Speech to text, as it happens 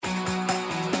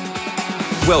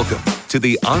Welcome to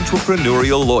the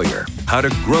Entrepreneurial Lawyer, How to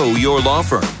Grow Your Law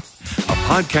Firm, a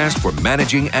podcast for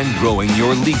managing and growing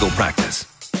your legal practice.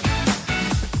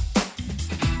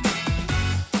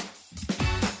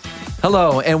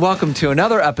 Hello, and welcome to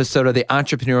another episode of the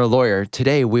Entrepreneurial Lawyer.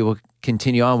 Today, we will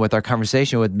continue on with our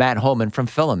conversation with Matt Holman from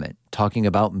Filament, talking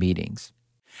about meetings.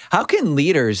 How can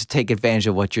leaders take advantage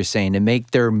of what you're saying to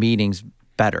make their meetings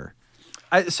better?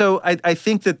 I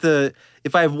think that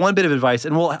if I have one bit of advice,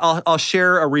 and I'll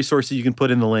share a resource that you can put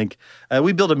in the link.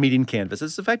 We build a meeting canvas.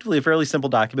 It's effectively a fairly simple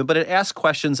document, but it asks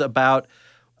questions about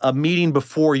a meeting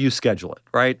before you schedule it,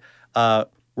 right?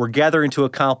 We're gathering to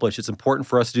accomplish. It's important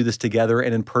for us to do this together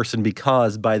and in person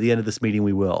because by the end of this meeting,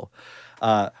 we will.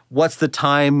 What's the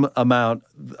time amount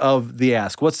of the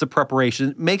ask? What's the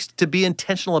preparation? It makes to be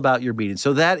intentional about your meeting.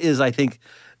 So that is, I think,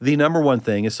 the number one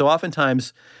thing is so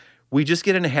oftentimes we just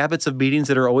get into habits of meetings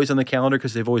that are always on the calendar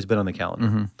because they've always been on the calendar.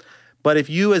 Mm-hmm. But if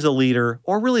you as a leader,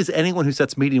 or really as anyone who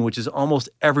sets meeting, which is almost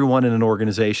everyone in an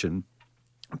organization,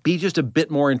 be just a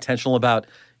bit more intentional about,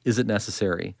 is it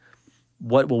necessary?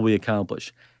 What will we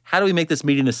accomplish? How do we make this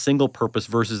meeting a single purpose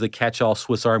versus the catch-all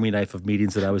Swiss Army knife of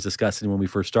meetings that I was discussing when we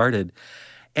first started?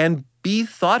 And be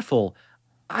thoughtful.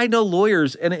 I know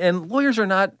lawyers, and lawyers are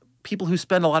not people who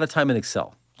spend a lot of time in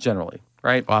Excel, generally,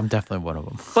 right? Well, I'm definitely one of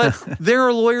them. But there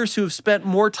are lawyers who have spent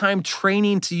more time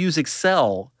training to use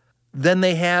Excel than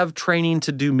they have training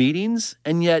to do meetings,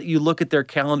 and yet you look at their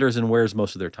calendars and where's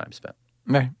most of their time spent?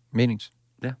 Right, meetings.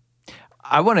 Yeah.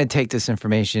 I want to take this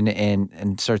information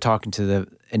and start talking to the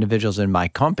individuals in my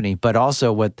company, but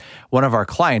also with one of our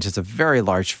clients. It's a very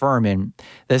large firm, and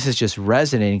this is just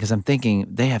resonating because I'm thinking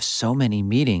they have so many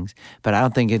meetings, but I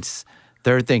don't think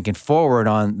they're thinking forward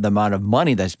on the amount of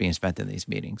money that's being spent in these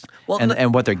meetings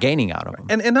and what they're gaining out of them.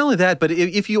 And not only that, but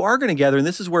if you are going to gather, and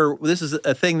this is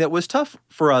a thing that was tough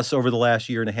for us over the last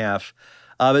year and a half,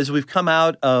 as we've come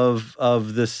out of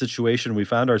this situation we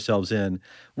found ourselves in,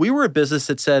 we were a business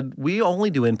that said we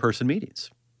only do in-person meetings,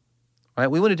 right?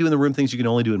 We want to do in the room things you can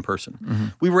only do in person. Mm-hmm.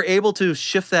 We were able to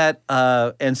shift that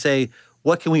and say,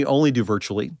 what can we only do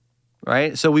virtually,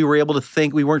 right? So we were able to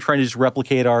think, we weren't trying to just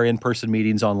replicate our in-person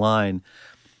meetings online.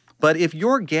 But if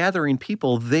you're gathering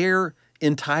people, they're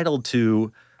entitled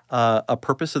to a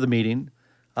purpose of the meeting,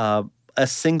 a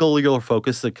singular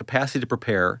focus, the capacity to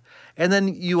prepare. And then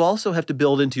you also have to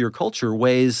build into your culture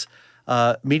ways,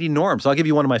 meeting norms. I'll give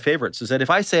you one of my favorites, is that if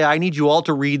I say, I need you all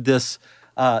to read this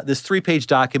 3-page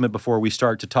document before we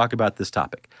start to talk about this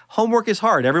topic. Homework is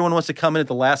hard. Everyone wants to come in at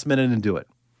the last minute and do it.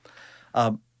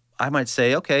 I might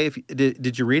say, okay,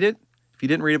 did you read it? If you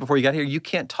didn't read it before you got here, you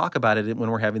can't talk about it when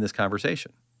we're having this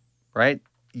conversation, right?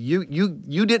 You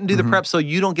didn't do the prep, so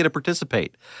you don't get to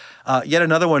participate. Yet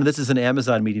another one, this is an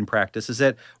Amazon meeting practice, is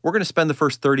that we're going to spend the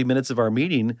first 30 minutes of our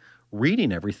meeting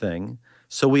reading everything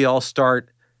so we all start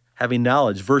having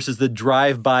knowledge versus the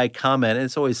drive-by comment. And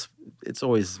it's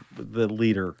always the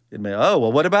leader. Oh,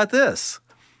 well, what about this?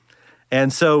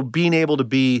 And so being able to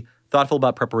be thoughtful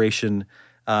about preparation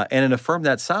and in a firm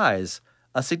that size,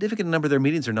 a significant number of their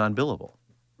meetings are non-billable.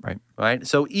 Right.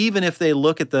 So even if they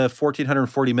look at the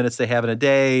 1,440 minutes they have in a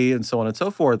day and so on and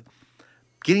so forth,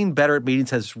 getting better at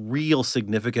meetings has real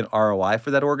significant ROI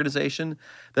for that organization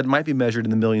that might be measured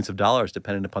in the millions of dollars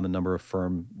depending upon the number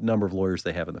of lawyers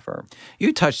they have in the firm.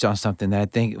 You touched on something that I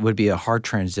think would be a hard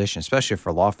transition, especially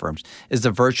for law firms, is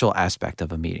the virtual aspect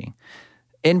of a meeting.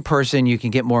 In person, you can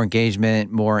get more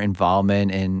engagement, more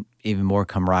involvement, and even more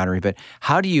camaraderie. But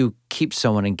how do you keep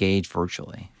someone engaged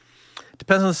virtually?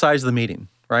 Depends on the size of the meeting.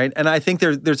 Right, and I think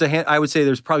I would say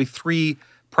there's probably 3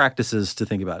 practices to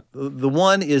think about. The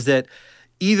one is that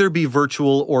either be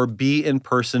virtual or be in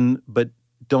person, but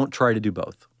don't try to do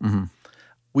both. Mm-hmm.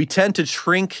 We tend to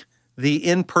shrink the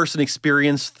in-person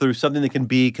experience through something that can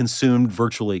be consumed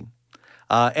virtually,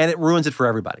 and it ruins it for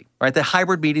everybody. Right, the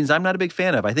hybrid meetings I'm not a big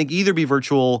fan of. I think either be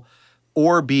virtual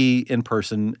or be in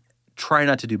person. Try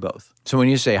not to do both. So when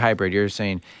you say hybrid, you're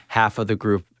saying half of the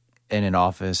group in an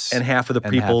office, and half of the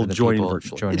people joining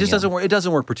virtually. It just doesn't work. It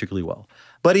doesn't work particularly well.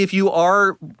 But if you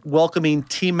are welcoming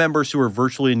team members who are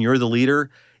virtually and you're the leader,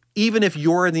 even if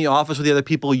you're in the office with the other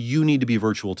people, you need to be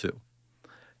virtual too.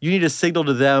 You need to signal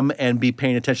to them and be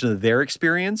paying attention to their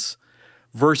experience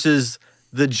versus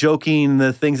the joking,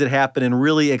 the things that happen, and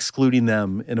really excluding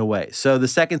them in a way. So the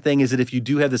second thing is that if you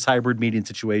do have this hybrid meeting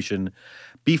situation,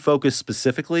 be focused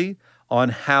specifically on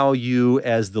how you,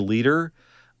 as the leader,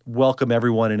 welcome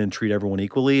everyone in and treat everyone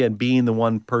equally, and being the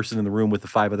one person in the room with the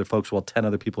 5 other folks while 10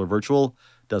 other people are virtual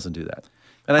doesn't do that.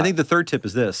 And I think the third tip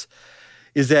is this,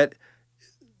 is that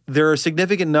there are a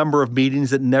significant number of meetings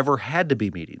that never had to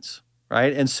be meetings,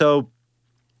 right? And so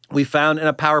we found, and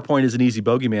a PowerPoint is an easy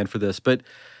bogeyman for this, but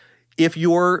if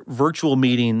your virtual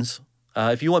meetings,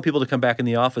 if you want people to come back in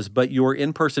the office, but your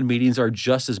in-person meetings are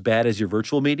just as bad as your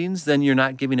virtual meetings, then you're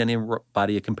not giving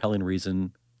anybody a compelling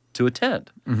reason to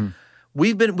attend. Mm-hmm.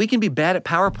 We can be bad at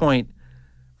PowerPoint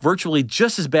virtually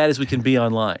just as bad as we can be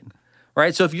online,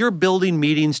 right? So if you're building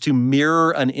meetings to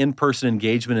mirror an in-person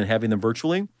engagement and having them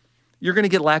virtually, you're going to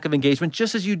get lack of engagement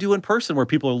just as you do in person where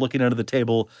people are looking under the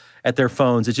table at their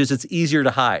phones. It's easier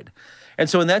to hide. And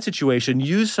so in that situation,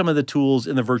 use some of the tools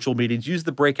in the virtual meetings, use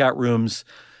the breakout rooms.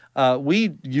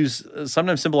 We use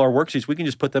sometimes simple our worksheets. We can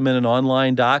just put them in an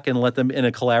online doc and let them in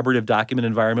a collaborative document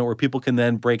environment where people can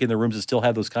then break in the rooms and still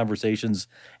have those conversations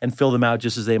and fill them out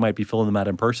just as they might be filling them out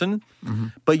in person. Mm-hmm.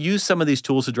 But use some of these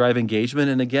tools to drive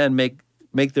engagement and again,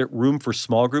 make there room for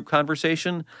small group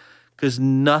conversation because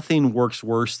nothing works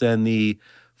worse than the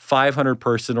 500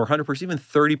 person or 100 person, even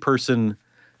 30 person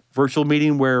virtual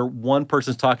meeting where one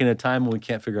person's talking at a time and we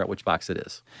can't figure out which box it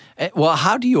is. Well,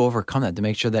 how do you overcome that to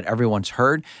make sure that everyone's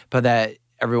heard, but that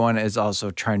everyone is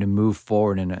also trying to move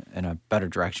forward in a better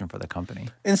direction for the company?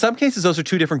 In some cases, those are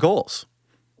two different goals,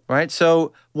 right?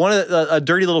 So one of a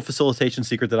dirty little facilitation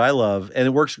secret that I love, and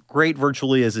it works great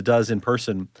virtually as it does in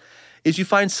person, is you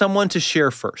find someone to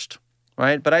share first,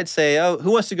 right? But I'd say, oh,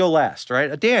 who wants to go last,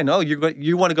 right? Dan,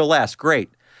 you want to go last. Great.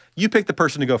 You pick the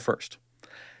person to go first.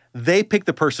 They pick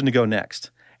the person to go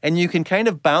next. And you can kind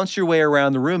of bounce your way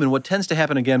around the room. And what tends to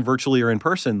happen, again, virtually or in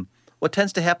person, what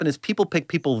tends to happen is people pick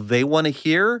people they want to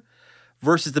hear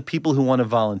versus the people who want to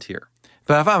volunteer.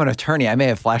 But if I'm an attorney, I may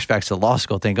have flashbacks to law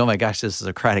school thinking, oh my gosh, this is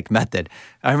a Socratic method.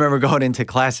 I remember going into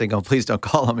class and going, please don't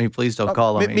call on me, please don't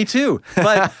call on me. Me too.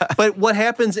 But what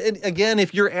happens, again,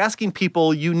 if you're asking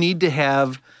people, you need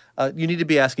to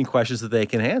be asking questions that they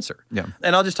can answer. Yeah.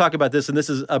 And I'll just talk about this, and this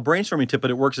is a brainstorming tip,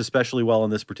 but it works especially well in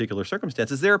this particular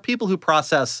circumstance, is there are people who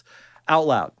process out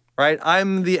loud, right?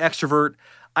 I'm the extrovert.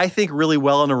 I think really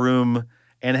well in a room,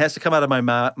 and it has to come out of my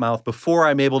mouth before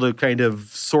I'm able to kind of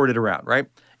sort it around, right?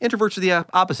 Introverts are the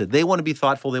opposite. They want to be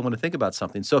thoughtful. They want to think about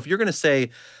something. So if you're going to say,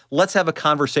 let's have a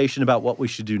conversation about what we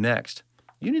should do next,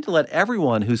 you need to let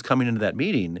everyone who's coming into that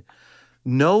meeting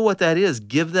know what that is.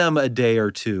 Give them a day or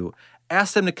two.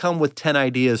 Ask them to come with 10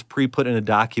 ideas pre-put in a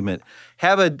document.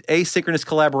 Have an asynchronous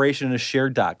collaboration in a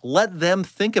shared doc. Let them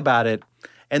think about it.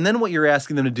 And then what you're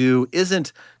asking them to do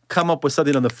isn't come up with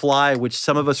something on the fly, which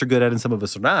some of us are good at and some of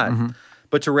us are not,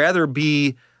 but to rather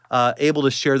be able to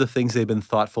share the things they've been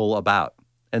thoughtful about.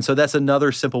 And so that's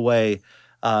another simple way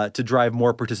to drive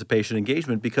more participation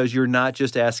engagement because you're not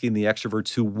just asking the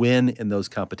extroverts who win in those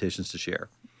competitions to share.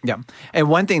 Yeah. And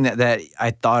one thing that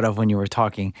I thought of when you were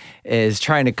talking is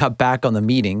trying to cut back on the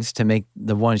meetings to make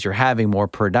the ones you're having more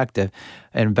productive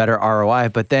and better ROI.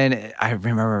 But then I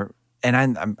remember,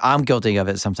 and I'm guilty of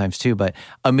it sometimes too, but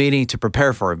a meeting to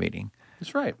prepare for a meeting.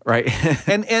 That's right. Right.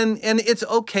 and it's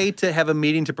okay to have a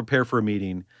meeting to prepare for a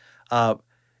meeting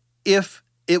if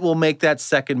it will make that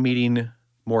second meeting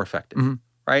more effective,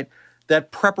 right?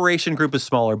 That preparation group is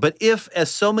smaller. But if, as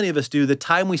so many of us do, the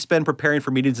time we spend preparing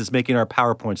for meetings is making our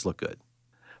PowerPoints look good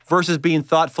versus being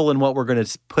thoughtful in what we're going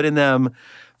to put in them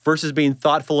versus being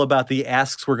thoughtful about the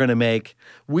asks we're going to make,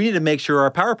 we need to make sure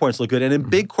our PowerPoints look good. And in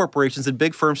big corporations and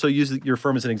big firms, so use your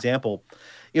firm as an example,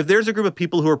 if there's a group of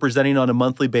people who are presenting on a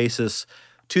monthly basis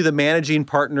to the managing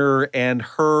partner and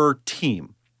her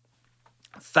team,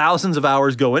 thousands of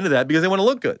hours go into that because they want to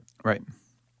look good. Right.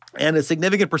 And a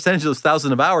significant percentage of those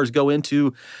thousands of hours go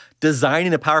into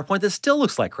designing a PowerPoint that still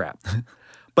looks like crap,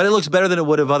 but it looks better than it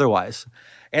would have otherwise.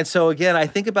 And so again, I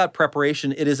think about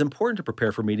preparation. It is important to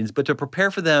prepare for meetings, but to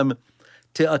prepare for them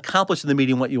to accomplish in the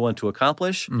meeting what you want to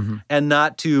accomplish and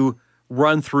not to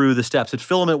run through the steps. At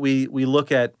Filament, we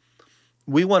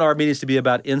want our meetings to be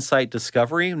about insight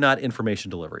discovery, not information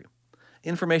delivery.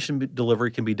 Information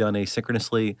delivery can be done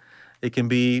asynchronously. It can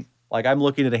be, like I'm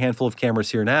looking at a handful of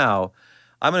cameras here now.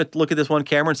 I'm going to look at this one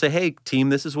camera and say, hey, team,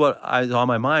 this is what is on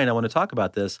my mind. I want to talk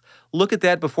about this. Look at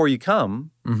that before you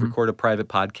come. Record a private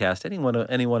podcast, any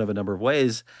one of a number of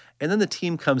ways. And then the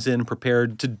team comes in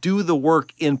prepared to do the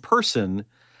work in person.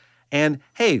 And,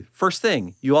 hey, first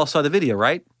thing, you all saw the video,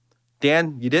 right?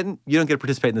 Dan, you didn't? You don't get to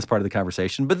participate in this part of the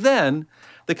conversation. But then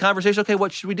the conversation, okay,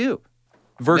 what should we do?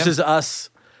 Versus us,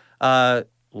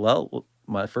 well,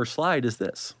 my first slide is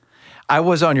this. I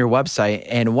was on your website,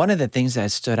 and one of the things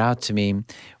that stood out to me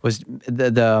was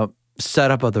the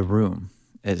setup of the room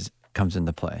comes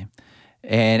into play.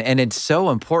 And it's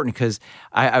so important because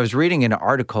I was reading an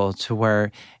article to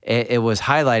where it was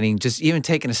highlighting just even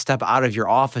taking a step out of your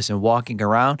office and walking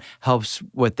around helps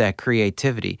with that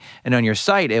creativity. And on your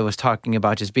site, it was talking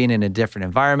about just being in a different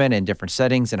environment and different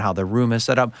settings and how the room is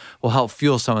set up will help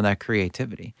fuel some of that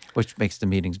creativity, which makes the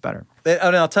meetings better.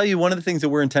 And I'll tell you, one of the things that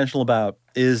we're intentional about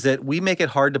is that we make it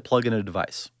hard to plug in a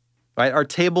device, right?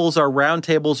 Our round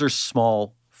tables are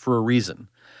small for a reason.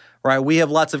 Right, we have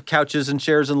lots of couches and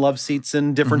chairs and love seats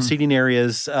and different seating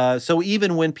areas. So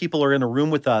even when people are in a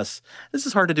room with us, this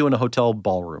is hard to do in a hotel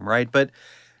ballroom, right? But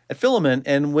at Filament,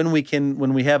 and when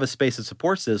we have a space that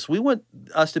supports this, we want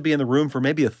us to be in the room for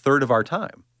maybe a third of our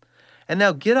time. And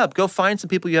now get up, go find some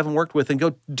people you haven't worked with, and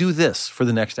go do this for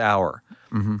the next hour.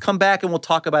 Come back and we'll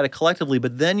talk about it collectively.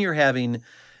 But then you're having,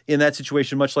 in that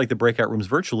situation, much like the breakout rooms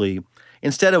virtually,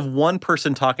 instead of one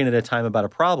person talking at a time about a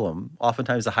problem,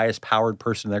 oftentimes the highest powered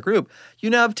person in that group,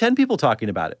 you now have 10 people talking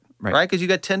about it, right? Because you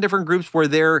got 10 different groups where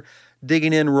they're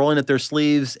digging in, rolling at their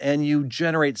sleeves, and you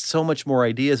generate so much more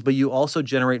ideas, but you also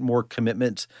generate more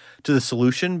commitment to the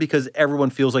solution because everyone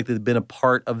feels like they've been a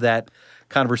part of that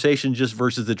conversation just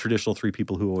versus the traditional three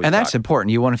people who always And that's talk.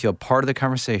 important. You want to feel part of the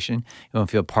conversation. You want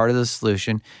to feel part of the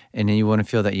solution. And then you want to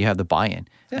feel that you have the buy-in.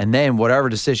 Yeah. And then whatever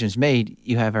decision is made,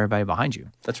 you have everybody behind you.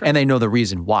 That's right. And they know the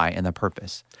reason why and the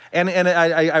purpose. And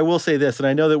I will say this, and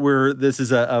I know that this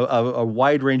is a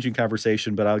wide-ranging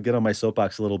conversation, but I'll get on my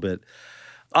soapbox a little bit.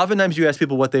 Oftentimes you ask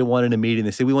people what they want in a meeting.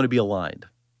 They say, we want to be aligned,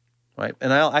 right?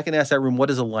 And I can ask that room, what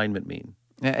does alignment mean?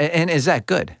 And is that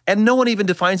good? And no one even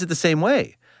defines it the same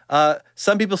way.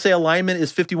 Some people say alignment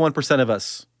is 51% of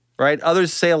us, right?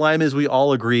 Others say alignment is we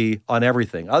all agree on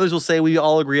everything. Others will say we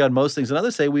all agree on most things. And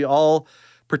others say we all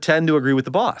pretend to agree with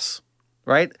the boss,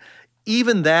 right?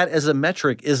 Even that as a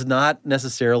metric is not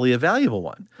necessarily a valuable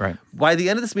one. Right. By the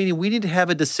end of this meeting, we need to have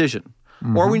a decision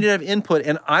or we need to have input.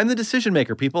 And I'm the decision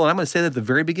maker, people. And I'm going to say that at the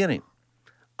very beginning.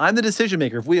 I'm the decision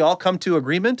maker. If we all come to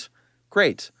agreement,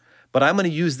 great. But I'm going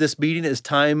to use this meeting as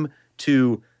time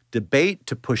to debate,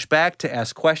 to push back, to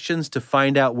ask questions, to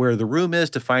find out where the room is,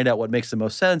 to find out what makes the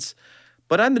most sense.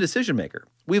 But I'm the decision maker.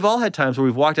 We've all had times where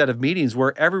we've walked out of meetings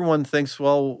where everyone thinks,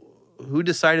 well, who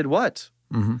decided what?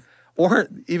 Or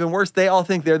even worse, they all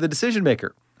think they're the decision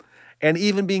maker. And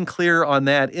even being clear on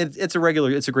that, it's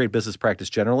a great business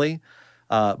practice generally.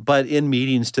 But in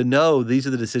meetings to know these are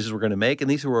the decisions we're going to make and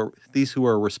these who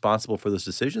are responsible for those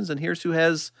decisions and here's who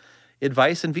has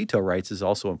advice and veto rights is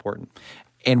also important.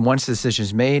 And once the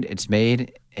decision's made, it's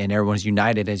made, and everyone's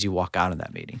united as you walk out of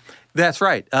that meeting. That's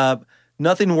right.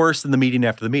 Nothing worse than the meeting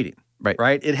after the meeting.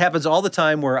 Right. It happens all the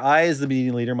time where I, as the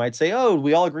meeting leader, might say, oh,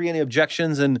 we all agree, any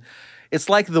objections? And it's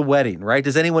like the wedding, right?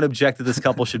 Does anyone object that this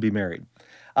couple should be married?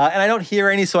 And I don't hear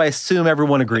any, so I assume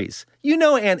everyone agrees. You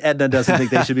know Aunt Edna doesn't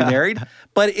think they should be married,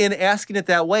 but in asking it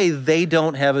that way, they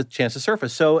don't have a chance to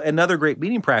surface. So another great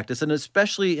meeting practice, and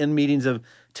especially in meetings of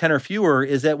 10 or fewer,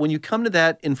 is that when you come to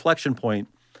that inflection point,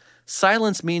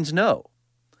 silence means no.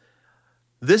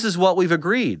 This is what we've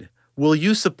agreed. Will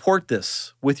you support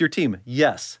this with your team?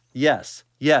 Yes, yes,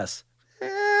 yes.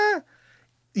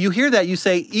 You hear that, you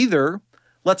say either,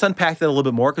 let's unpack that a little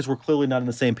bit more because we're clearly not on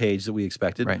the same page that we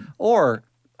expected, right. Or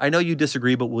I know you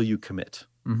disagree, but will you commit?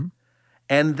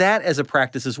 And that as a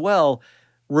practice as well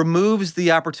removes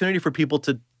the opportunity for people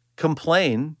to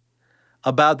complain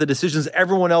about the decisions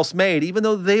everyone else made, even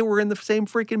though they were in the same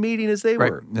freaking meeting as they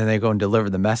were. Then they go and deliver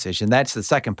the message. And that's the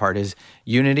second part is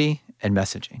unity and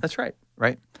messaging. That's right.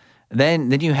 Right?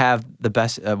 Then you have the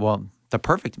best, the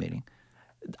perfect meeting.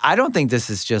 I don't think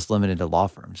this is just limited to law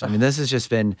firms. I mean, this has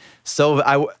just been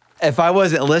if I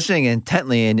wasn't listening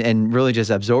intently and really just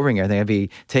absorbing everything, I'd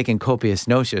be taking copious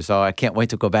notes here. So I can't wait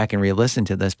to go back and re-listen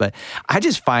to this. But I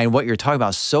just find what you're talking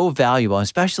about so valuable,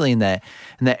 especially in the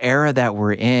era that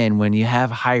we're in, when you have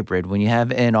hybrid, when you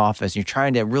have in office, you're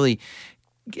trying to really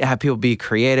have people be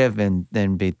creative and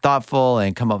then be thoughtful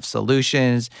and come up with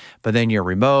solutions. But then you're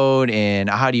remote, and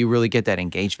how do you really get that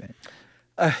engagement?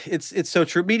 It's so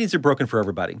true. Meetings are broken for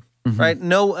everybody, right?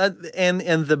 No,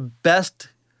 and the best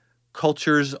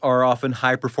cultures are often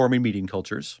high-performing meeting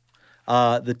cultures.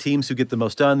 The teams who get the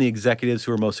most done, the executives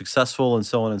who are most successful, and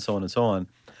so on and so on and so on.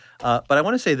 But I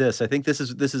want to say this. I think this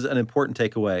is an important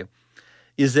takeaway,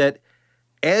 is that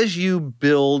as you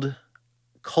build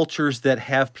cultures that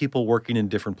have people working in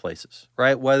different places,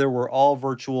 right? Whether we're all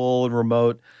virtual and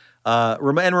remote,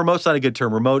 and remote's not a good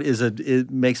term. Remote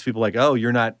it makes people like, oh,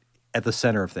 you're not at the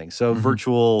center of things. So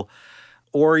virtual,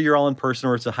 or you're all in person,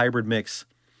 or it's a hybrid mix.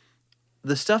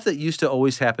 The stuff that used to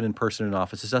always happen in person in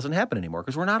offices doesn't happen anymore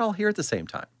because we're not all here at the same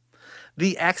time.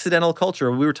 The accidental culture,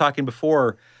 we were talking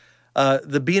before,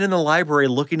 the being in the library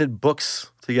looking at books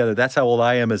together. That's how old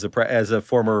I am as a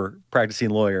former practicing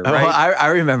lawyer, right? I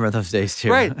remember those days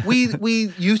too. Right.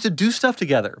 We used to do stuff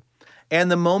together. And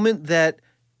the moment that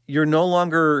you're no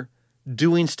longer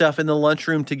doing stuff in the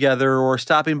lunchroom together or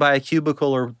stopping by a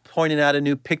cubicle or pointing out a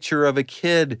new picture of a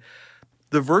kid,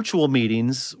 the virtual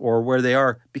meetings or where they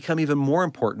are become even more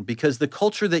important because the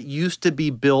culture that used to be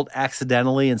built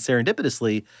accidentally and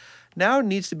serendipitously now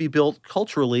needs to be built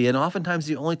culturally. And oftentimes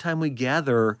the only time we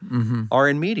gather are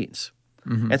in meetings.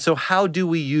 And so how do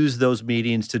we use those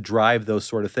meetings to drive those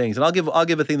sort of things? And I'll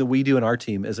give a thing that we do in our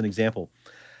team as an example.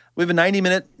 We have a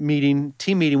 90-minute meeting,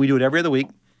 team meeting. We do it every other week.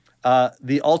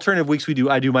 The alternative weeks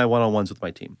I do my one-on-ones with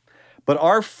my team. But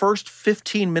our first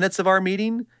 15 minutes of our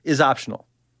meeting is optional.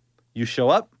 You show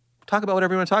up, talk about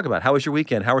whatever you want to talk about. How was your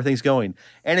weekend? How are things going?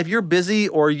 And if you're busy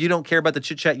or you don't care about the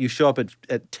chit-chat, you show up at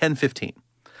 10:15.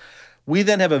 We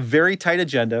then have a very tight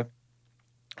agenda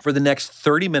for the next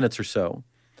 30 minutes or so.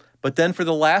 But then for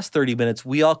the last 30 minutes,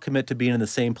 we all commit to being in the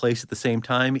same place at the same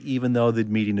time, even though the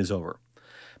meeting is over.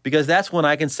 Because that's when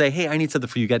I can say, hey, I need something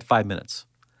from you. You got 5 minutes.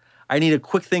 I need a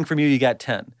quick thing from you. You got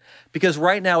 10. Because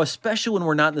right now, especially when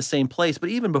we're not in the same place, but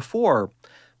even before,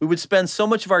 we would spend so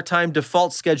much of our time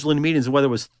default scheduling meetings, whether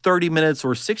it was 30 minutes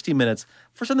or 60 minutes,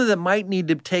 for something that might need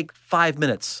to take 5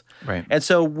 minutes. Right. And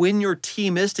so when your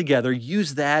team is together,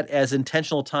 use that as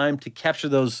intentional time to capture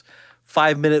those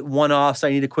 5-minute one-offs. I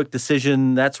need a quick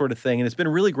decision, that sort of thing. And it's been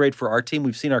really great for our team.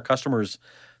 We've seen our customers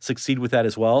succeed with that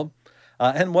as well.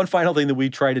 And one final thing that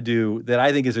we try to do that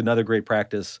I think is another great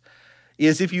practice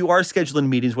is if you are scheduling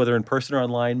meetings, whether in person or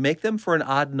online, make them for an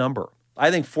odd number. I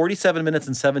think 47 minutes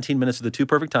and 17 minutes are the two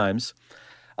perfect times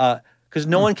because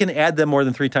no one can add them more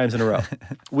than 3 times in a row.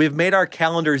 We've made our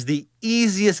calendars the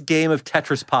easiest game of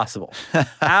Tetris possible.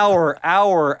 Hour.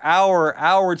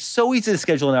 It's so easy to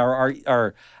schedule an hour.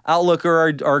 Our Outlook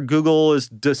or our Google is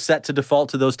set to default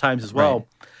to those times as well.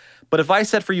 Right. But if I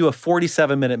set for you a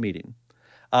 47-minute meeting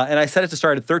and I set it to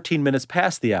start at 13 minutes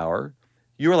past the hour,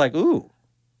 you were like, ooh,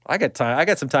 I got time. I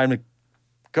got some time to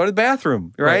go to the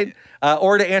bathroom, right?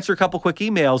 Or to answer a couple quick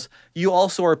emails. You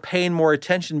also are paying more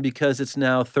attention because it's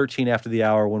now 13 after the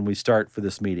hour when we start for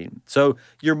this meeting. So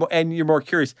you're more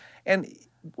curious. And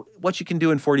what you can do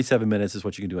in 47 minutes is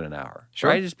what you can do in an hour,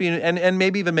 right? Just being and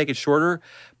maybe even make it shorter.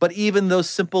 But even those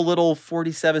simple little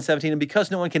 47, 17, and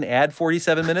because no one can add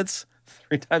 47 minutes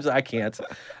 3 times, I can't.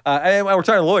 We're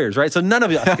talking lawyers, right? So none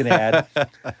of us can add.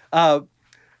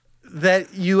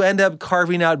 That you end up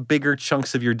carving out bigger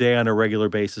chunks of your day on a regular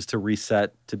basis to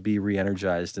reset, to be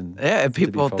re-energized. And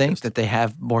people think that they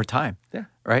have more time. Yeah.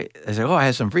 Right? They say, I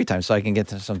have some free time so I can get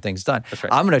some things done. That's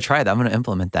right. I'm going to try that. I'm going to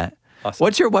implement that. Awesome.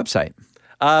 What's your website?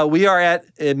 We are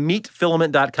at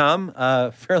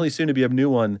meetfilament.com. Fairly soon to be a new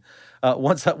one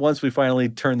once we finally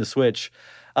turn the switch.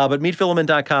 But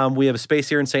meetfilament.com. We have a space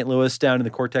here in St. Louis down in the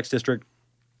Cortex District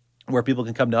where people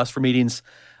can come to us for meetings.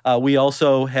 We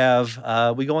also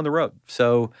have, we go on the road.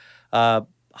 So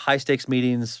high stakes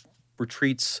meetings,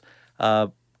 retreats,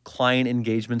 client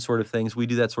engagement sort of things. We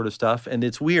do that sort of stuff. And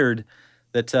it's weird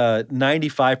that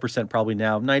 95% probably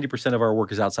now, 90% of our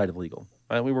work is outside of legal.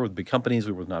 Right? We work with big companies.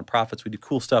 We work with nonprofits. We do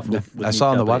cool stuff with I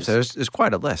saw on the website, there's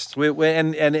quite a list.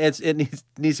 And it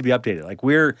needs to be updated. Like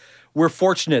we're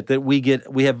fortunate that we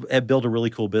have built a really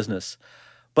cool business.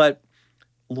 But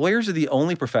lawyers are the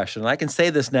only profession, and I can say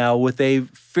this now with a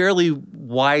fairly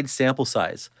wide sample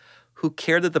size, who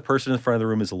care that the person in front of the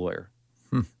room is a lawyer.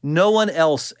 No one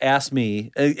else asked me,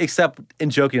 except in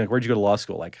joking, like, where'd you go to law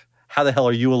school? Like, how the hell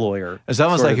are you a lawyer? It's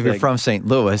almost like if you're from St.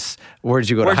 Louis, where'd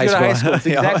you go to high school? It's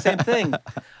the exact same thing.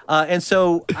 And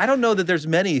so I don't know that there's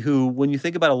many who, when you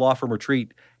think about a law firm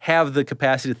retreat, have the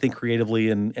capacity to think creatively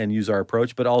and use our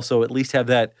approach, but also at least have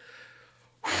that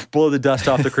blow the dust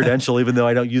off the credential, even though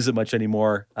I don't use it much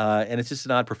anymore. And it's just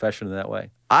an odd profession in that way.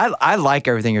 I like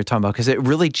everything you're talking about because it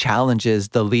really challenges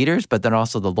the leaders, but then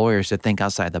also the lawyers to think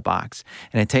outside the box.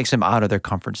 And it takes them out of their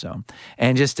comfort zone.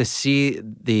 And just to see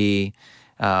the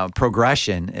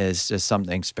progression is just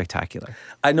something spectacular.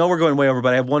 I know we're going way over,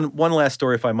 but I have one last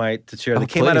story, if I might, to share. That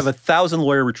came out of a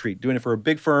 1,000-lawyer retreat, doing it for a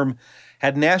big firm,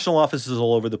 had national offices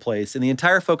all over the place. And the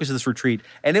entire focus of this retreat,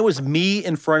 and it was me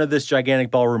in front of this gigantic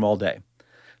ballroom all day.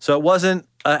 So it wasn't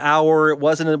an hour, it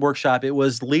wasn't a workshop, it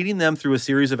was leading them through a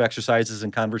series of exercises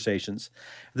and conversations.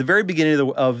 At the very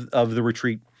beginning of the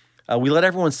retreat, we let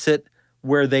everyone sit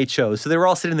where they chose. So they were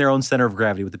all sitting in their own center of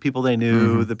gravity with the people they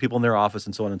knew, the people in their office,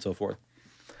 and so on and so forth.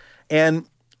 And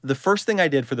the first thing I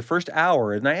did for the first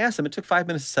hour, and I asked them, it took 5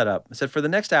 minutes to set up. I said, for the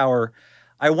next hour,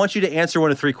 I want you to answer one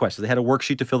of 3 questions. They had a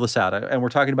worksheet to fill this out, and we're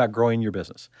talking about growing your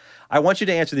business. I want you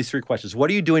to answer these 3 questions.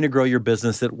 What are you doing to grow your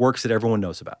business that works that everyone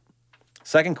knows about?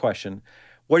 Second question,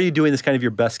 What are you doing that's kind of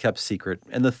your best kept secret?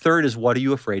 And the third is, what are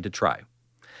you afraid to try?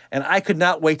 And I could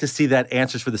not wait to see that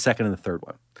answers for the second and the third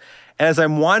one. And as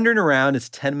I'm wandering around, it's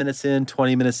 10 minutes in,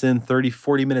 20 minutes in, 30,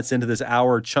 40 minutes into this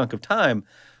hour chunk of time,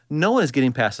 no one is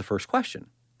getting past the first question.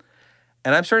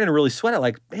 And I'm starting to really sweat it,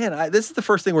 like, man, this is the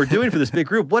first thing we're doing for this big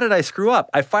group. What did I screw up?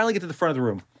 I finally get to the front of the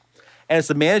room. And it's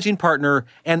the managing partner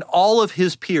and all of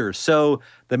his peers. So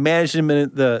the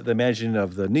management, the managing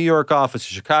of the New York office,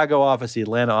 the Chicago office, the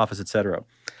Atlanta office, et cetera.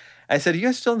 I said, are you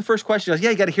guys still in the first question? He goes,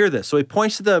 yeah, you got to hear this. So he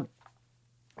points to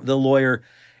the lawyer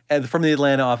from the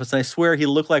Atlanta office, and I swear he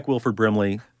looked like Wilford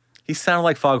Brimley. He sounded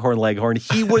like Foghorn Leghorn.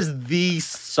 He was the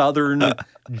Southern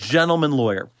gentleman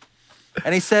lawyer.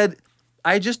 And he said,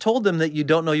 I just told them that you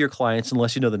don't know your clients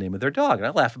unless you know the name of their dog. And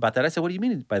I laughed about that. I said, what do you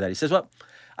mean by that? He says, well,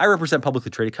 I represent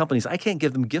publicly traded companies. I can't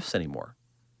give them gifts anymore.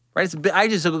 Right? I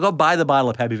just go buy the bottle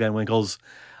of Pappy Van Winkle's.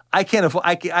 I can't afford,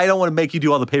 I don't want to make you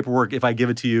do all the paperwork if I give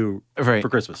it to you for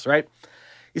Christmas, right?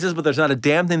 He says, but there's not a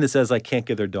damn thing that says I can't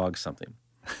give their dog something.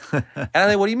 And I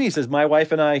think, what do you mean? He says, my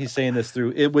wife and I, he's saying this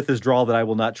through it with his drawl that I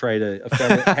will not try to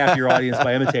offend half your audience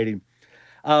by imitating.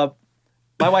 My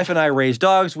wife and I raise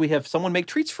dogs. We have someone make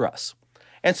treats for us.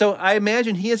 And so I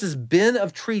imagine he has this bin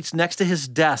of treats next to his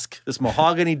desk, this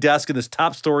mahogany desk in this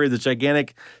top story of this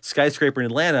gigantic skyscraper in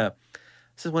Atlanta. He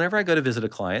says, whenever I go to visit a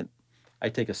client, I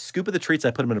take a scoop of the treats,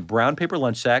 I put them in a brown paper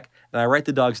lunch sack, and I write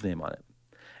the dog's name on it.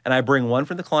 And I bring one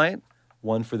for the client,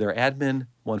 one for their admin,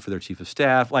 one for their chief of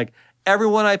staff. Like,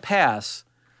 everyone I pass,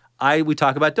 we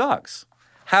talk about dogs.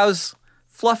 How's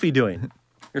Fluffy doing?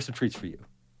 Here's some treats for you,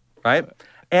 right?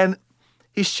 And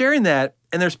he's sharing that,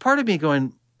 and there's part of me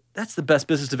going, that's the best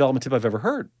business development tip I've ever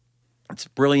heard. It's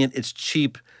brilliant, it's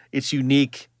cheap, it's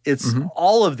unique, it's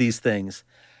all of these things.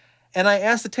 And I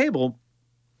asked the table,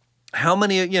 how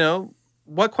many,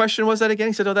 what question was that again?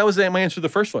 He said, oh, that was my answer to the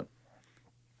first one.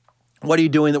 What are you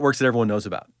doing that works that everyone knows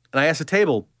about? And I asked the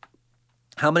table,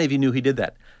 how many of you knew he did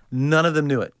that? None of them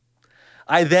knew it.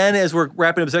 I then, as we're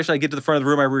wrapping up the section, I get to the front of the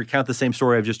room, I recount the same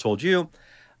story I've just told you.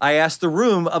 I asked the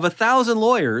room of 1,000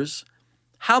 lawyers,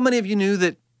 how many of you knew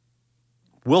that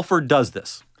Wilford does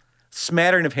this?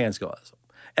 Smattering of hands goes.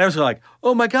 And I was like,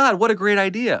 oh my God, what a great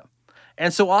idea.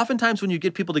 And so oftentimes when you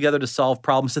get people together to solve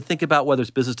problems, to think about whether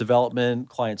it's business development,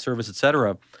 client service, et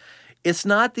cetera, it's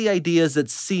not the ideas that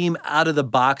seem out of the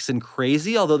box and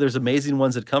crazy, although there's amazing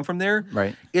ones that come from there.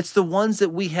 Right. It's the ones that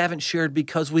we haven't shared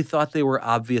because we thought they were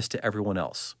obvious to everyone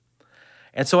else.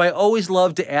 And so I always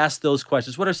love to ask those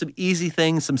questions. What are some easy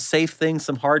things, some safe things,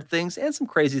 some hard things, and some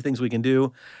crazy things we can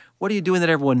do? What are you doing that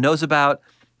everyone knows about?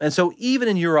 And so even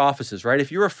in your offices, right,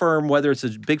 if you're a firm, whether it's a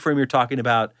big firm you're talking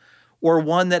about or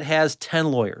one that has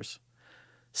 10 lawyers,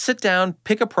 sit down,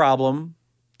 pick a problem,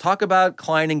 talk about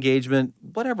client engagement,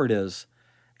 whatever it is,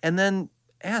 and then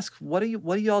ask, what are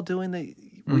you all doing that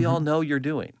we all know you're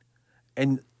doing?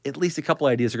 And at least a couple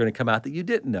ideas are going to come out that you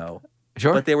didn't know,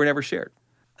 but they were never shared.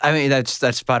 I mean,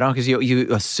 that's spot on because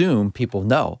you assume people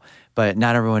know, but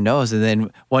not everyone knows. And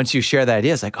then once you share that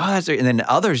idea, it's like, oh, that's, and then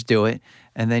others do it,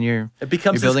 and then it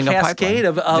becomes building this a cascade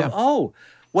of oh,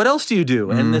 what else do you do?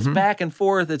 And this back and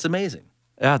forth, it's amazing.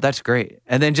 Yeah, that's great.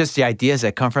 And then just the ideas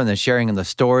that come from the sharing and the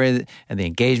story and the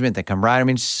engagement, the camaraderie. I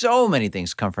mean, so many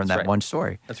things come from that one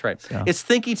story. That's right. So. It's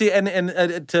thinking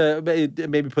to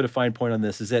maybe put a fine point on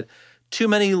this is that too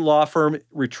many law firm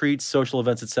retreats, social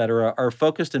events, et cetera, are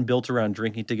focused and built around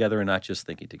drinking together and not just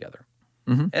thinking together.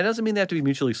 And it doesn't mean they have to be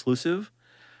mutually exclusive.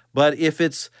 But if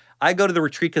it's, I go to the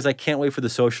retreat because I can't wait for the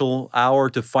social hour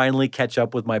to finally catch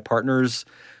up with my partners,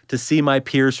 to see my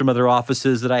peers from other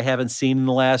offices that I haven't seen in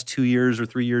the last 2 years or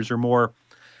 3 years or more.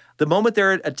 The moment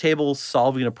they're at a table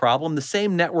solving a problem, the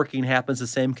same networking happens, the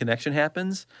same connection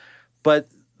happens, but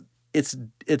it's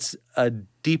a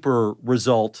deeper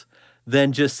result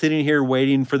than just sitting here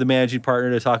waiting for the managing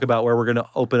partner to talk about where we're going to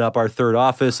open up our third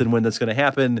office and when that's going to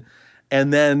happen,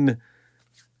 and then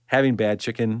having bad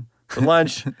chicken for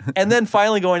lunch, and then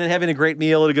finally going and having a great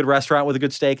meal at a good restaurant with a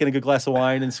good steak and a good glass of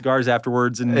wine and cigars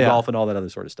afterwards and golf and all that other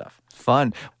sort of stuff.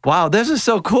 Fun. Wow, this is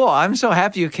so cool. I'm so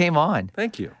happy you came on.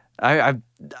 Thank you. I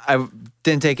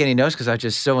didn't take any notes because I was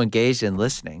just so engaged in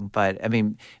listening. But, I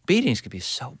mean, meetings can be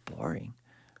so boring.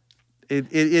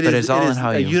 It is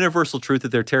a universal truth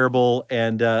that they're terrible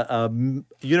and a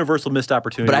universal missed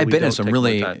opportunity. But I've been in some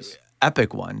really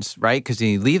epic ones, right? Because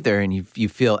you leave there and you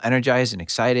feel energized and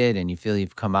excited and you feel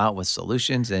you've come out with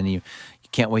solutions and you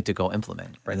can't wait to go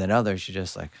implement. Right. And then others, you're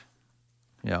just like,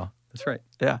 That's right.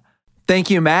 Yeah. Thank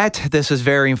you, Matt. This was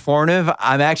very informative.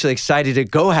 I'm actually excited to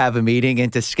go have a meeting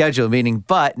and to schedule a meeting,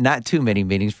 but not too many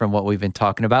meetings from what we've been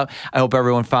talking about. I hope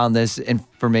everyone found this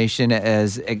information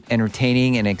as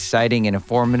entertaining and exciting and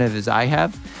informative as I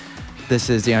have. This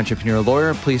is the Entrepreneurial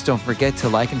Lawyer. Please don't forget to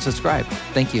like and subscribe.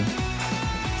 Thank you.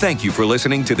 Thank you for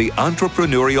listening to the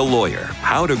Entrepreneurial Lawyer,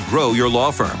 How to Grow Your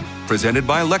Law Firm, presented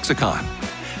by Lexicon.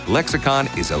 Lexicon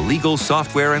is a legal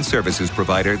software and services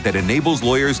provider that enables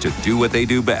lawyers to do what they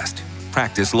do best,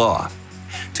 practice law.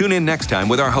 Tune in next time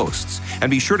with our hosts,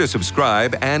 and be sure to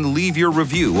subscribe and leave your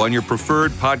review on your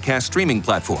preferred podcast streaming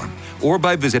platform or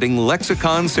by visiting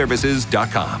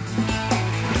lexiconservices.com.